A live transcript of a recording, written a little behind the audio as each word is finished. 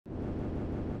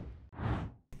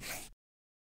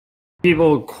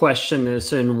People question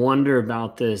this and wonder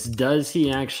about this. Does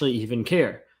he actually even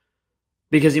care?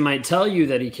 Because he might tell you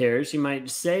that he cares. He might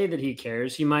say that he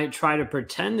cares. He might try to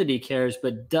pretend that he cares.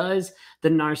 But does the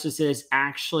narcissist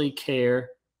actually care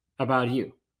about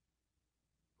you?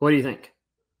 What do you think?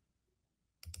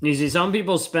 You see, some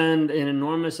people spend an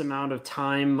enormous amount of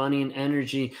time, money, and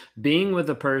energy being with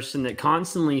a person that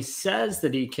constantly says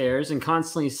that he cares and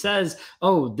constantly says,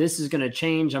 oh, this is going to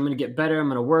change. I'm going to get better. I'm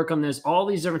going to work on this, all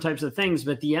these different types of things.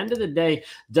 But at the end of the day,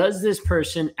 does this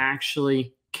person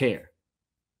actually care?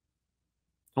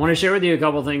 I want to share with you a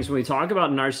couple of things when we talk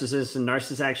about narcissists and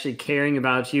narcissists actually caring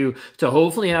about you, to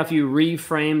hopefully have you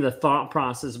reframe the thought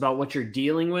process about what you're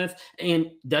dealing with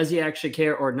and does he actually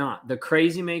care or not. The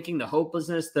crazy making, the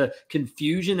hopelessness, the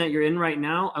confusion that you're in right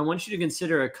now, I want you to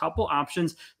consider a couple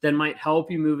options that might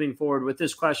help you moving forward with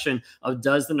this question of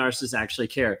does the narcissist actually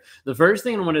care? The first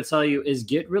thing I want to tell you is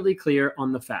get really clear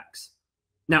on the facts.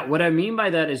 Now, what I mean by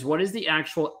that is what is the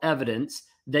actual evidence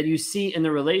that you see in the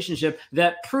relationship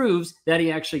that proves that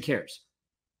he actually cares?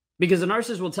 Because the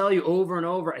narcissist will tell you over and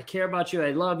over, I care about you, I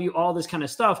love you, all this kind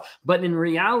of stuff. But in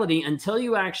reality, until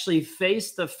you actually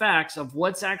face the facts of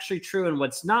what's actually true and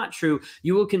what's not true,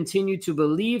 you will continue to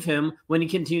believe him when he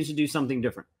continues to do something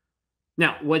different.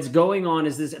 Now, what's going on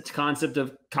is this concept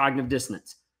of cognitive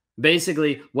dissonance.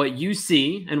 Basically, what you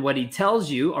see and what he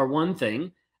tells you are one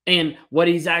thing, and what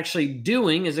he's actually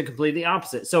doing is a completely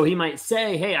opposite. So he might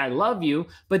say, hey, I love you,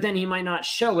 but then he might not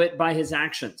show it by his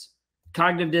actions.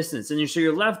 Cognitive dissonance. And so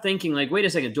you're left thinking like, wait a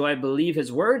second, do I believe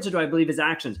his words or do I believe his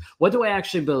actions? What do I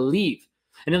actually believe?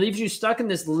 And it leaves you stuck in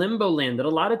this limbo land that a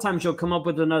lot of times you'll come up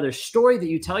with another story that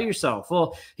you tell yourself.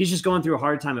 Well, he's just going through a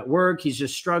hard time at work. He's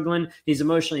just struggling. He's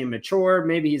emotionally immature.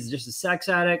 Maybe he's just a sex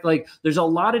addict. Like there's a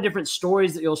lot of different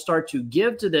stories that you'll start to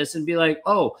give to this and be like,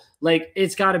 oh, like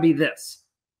it's got to be this.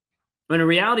 When in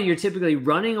reality, you're typically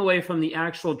running away from the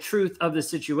actual truth of the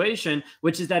situation,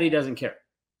 which is that he doesn't care.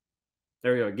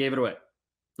 There we go. Gave it away.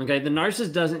 Okay. The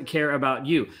narcissist doesn't care about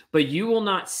you, but you will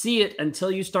not see it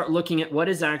until you start looking at what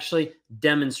is actually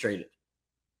demonstrated.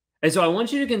 And so I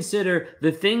want you to consider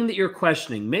the thing that you're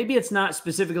questioning. Maybe it's not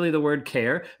specifically the word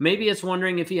care. Maybe it's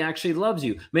wondering if he actually loves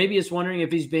you. Maybe it's wondering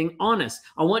if he's being honest.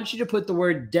 I want you to put the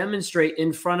word demonstrate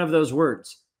in front of those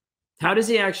words. How does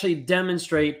he actually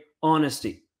demonstrate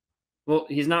honesty? Well,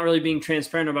 he's not really being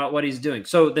transparent about what he's doing.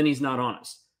 So then he's not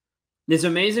honest. It's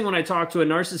amazing when I talk to a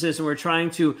narcissist and we're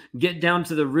trying to get down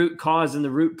to the root cause and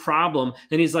the root problem.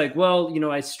 And he's like, well, you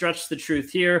know, I stretched the truth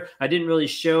here. I didn't really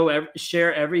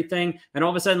share everything. And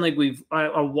all of a sudden, like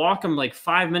I walk them like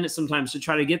 5 minutes sometimes to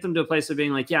try to get them to a place of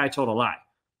being like, yeah, I told a lie.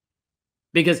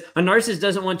 Because a narcissist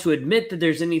doesn't want to admit that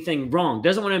there's anything wrong,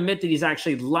 doesn't want to admit that he's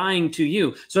actually lying to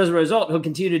you. So as a result, he'll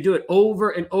continue to do it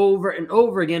over and over and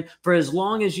over again for as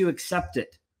long as you accept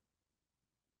it.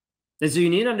 And so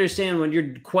you need to understand when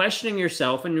you're questioning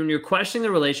yourself and when you're questioning the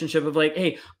relationship of like,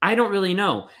 hey, I don't really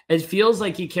know. It feels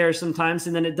like he cares sometimes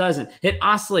and then it doesn't. It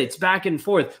oscillates back and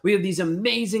forth. We have these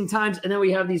amazing times and then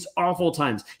we have these awful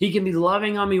times. He can be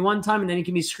loving on me one time and then he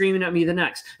can be screaming at me the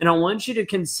next. And I want you to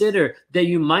consider that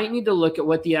you might need to look at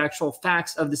what the actual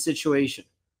facts of the situation.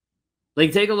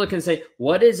 Like take a look and say,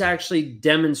 what is actually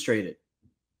demonstrated?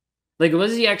 Like, what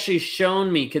has he actually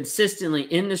shown me consistently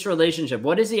in this relationship?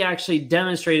 What has he actually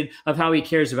demonstrated of how he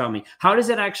cares about me? How does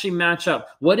it actually match up?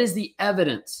 What is the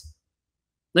evidence?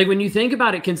 Like, when you think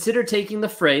about it, consider taking the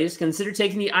phrase, consider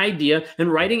taking the idea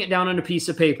and writing it down on a piece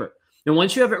of paper. And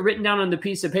once you have it written down on the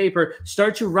piece of paper,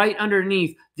 start to write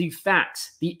underneath the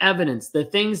facts, the evidence, the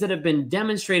things that have been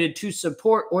demonstrated to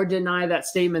support or deny that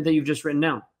statement that you've just written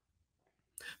down.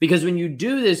 Because when you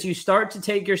do this, you start to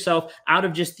take yourself out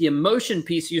of just the emotion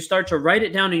piece. You start to write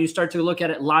it down and you start to look at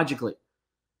it logically.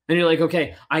 And you're like,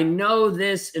 okay, I know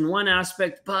this in one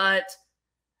aspect, but,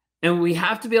 and we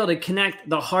have to be able to connect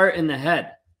the heart and the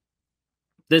head.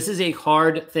 This is a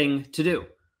hard thing to do.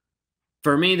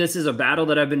 For me, this is a battle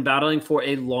that I've been battling for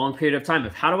a long period of time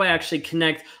of how do I actually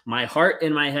connect my heart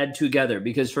and my head together?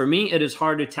 Because for me, it is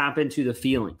hard to tap into the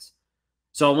feelings.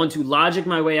 So I want to logic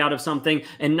my way out of something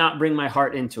and not bring my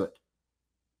heart into it.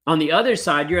 On the other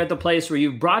side, you're at the place where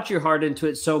you've brought your heart into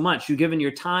it so much. You've given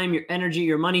your time, your energy,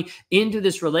 your money into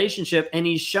this relationship, and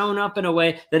he's shown up in a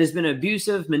way that has been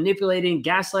abusive, manipulating,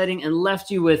 gaslighting, and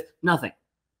left you with nothing.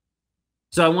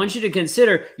 So I want you to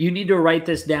consider, you need to write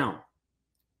this down.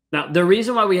 Now, the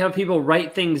reason why we have people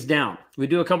write things down, we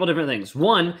do a couple different things.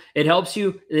 One, it helps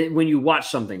you when you watch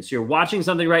something. So you're watching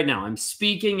something right now. I'm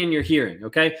speaking and you're hearing,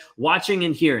 okay? Watching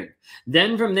and hearing.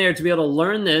 Then from there, to be able to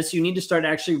learn this, you need to start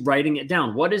actually writing it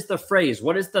down. What is the phrase?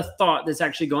 What is the thought that's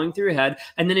actually going through your head?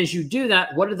 And then as you do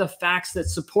that, what are the facts that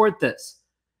support this?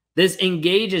 This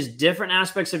engages different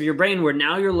aspects of your brain where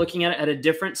now you're looking at it at a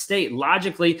different state.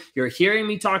 Logically, you're hearing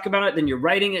me talk about it, then you're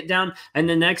writing it down. And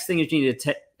the next thing is you need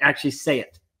to actually say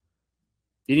it.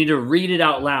 You need to read it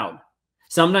out loud.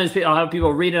 Sometimes I'll have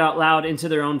people read it out loud into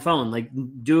their own phone, like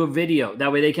do a video.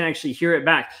 That way they can actually hear it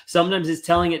back. Sometimes it's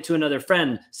telling it to another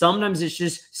friend. Sometimes it's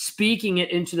just speaking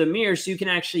it into the mirror so you can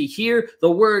actually hear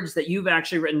the words that you've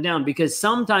actually written down, because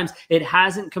sometimes it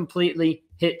hasn't completely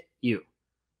hit you.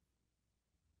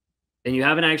 And you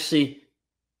haven't actually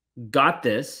got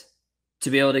this to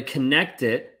be able to connect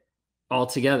it all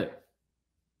together.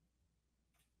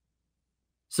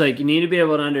 So like you need to be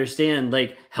able to understand,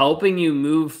 like helping you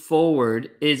move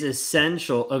forward is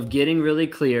essential of getting really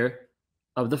clear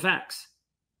of the facts.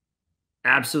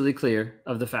 Absolutely clear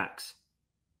of the facts.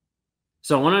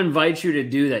 So I want to invite you to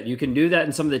do that. You can do that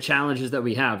in some of the challenges that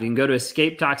we have. You can go to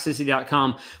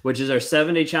escapetoxicity.com, which is our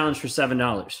 7-day challenge for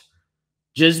 $7.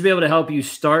 Just to be able to help you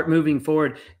start moving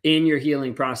forward in your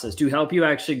healing process, to help you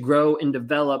actually grow and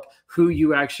develop who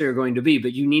you actually are going to be.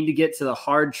 But you need to get to the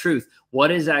hard truth. What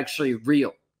is actually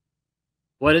real?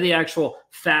 What are the actual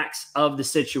facts of the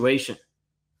situation?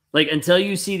 Like until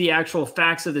you see the actual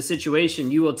facts of the situation,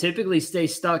 you will typically stay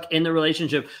stuck in the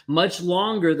relationship much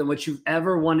longer than what you've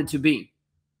ever wanted to be.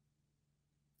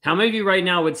 How many of you right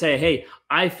now would say, hey,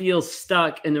 I feel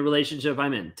stuck in the relationship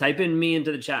I'm in? Type in me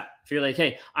into the chat. If you're like,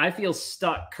 hey, I feel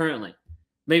stuck currently.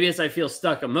 Maybe it's I feel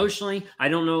stuck emotionally. I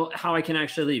don't know how I can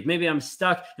actually leave. Maybe I'm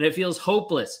stuck and it feels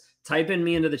hopeless. Type in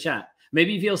me into the chat.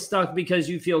 Maybe you feel stuck because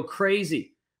you feel crazy,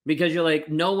 because you're like,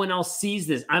 no one else sees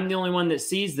this. I'm the only one that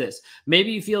sees this.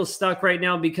 Maybe you feel stuck right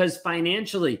now because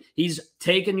financially he's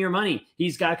taken your money.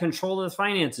 He's got control of the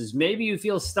finances. Maybe you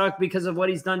feel stuck because of what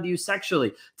he's done to you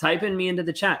sexually. Type in me into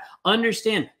the chat.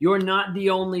 Understand, you're not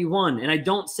the only one. And I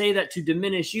don't say that to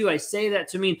diminish you. I say that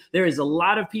to mean there is a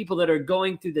lot of people that are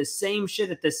going through the same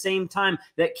shit at the same time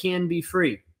that can be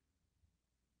free.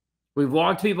 We've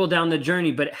walked people down the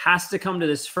journey, but it has to come to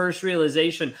this first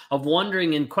realization of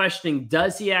wondering and questioning,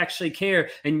 does he actually care?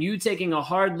 And you taking a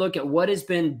hard look at what has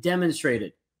been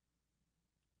demonstrated,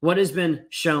 what has been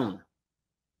shown.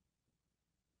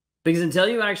 Because until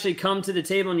you actually come to the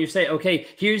table and you say, okay,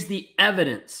 here's the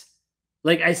evidence.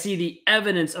 Like I see the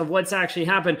evidence of what's actually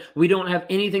happened. We don't have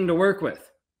anything to work with.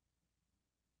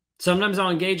 Sometimes I'll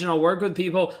engage and I'll work with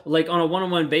people like on a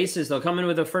one-on-one basis. They'll come in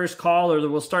with a first call, or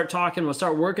we'll start talking, we'll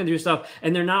start working through stuff,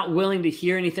 and they're not willing to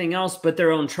hear anything else but their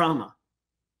own trauma.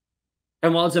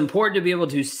 And while it's important to be able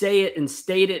to say it and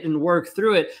state it and work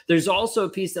through it, there's also a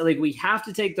piece that like we have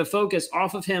to take the focus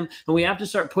off of him and we have to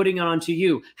start putting it onto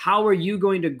you. How are you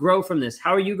going to grow from this?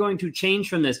 How are you going to change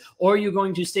from this? Or are you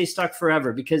going to stay stuck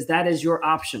forever? Because that is your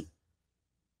option.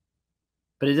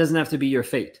 But it doesn't have to be your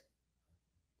fate.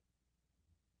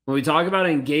 When we talk about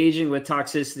engaging with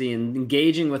toxicity and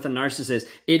engaging with a narcissist,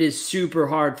 it is super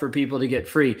hard for people to get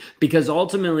free, because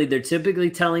ultimately they're typically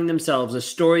telling themselves a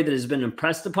story that has been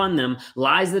impressed upon them,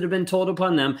 lies that have been told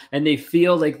upon them, and they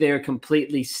feel like they are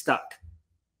completely stuck.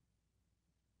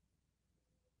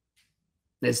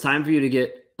 It's time for you to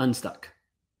get unstuck.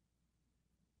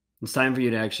 It's time for you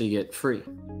to actually get free.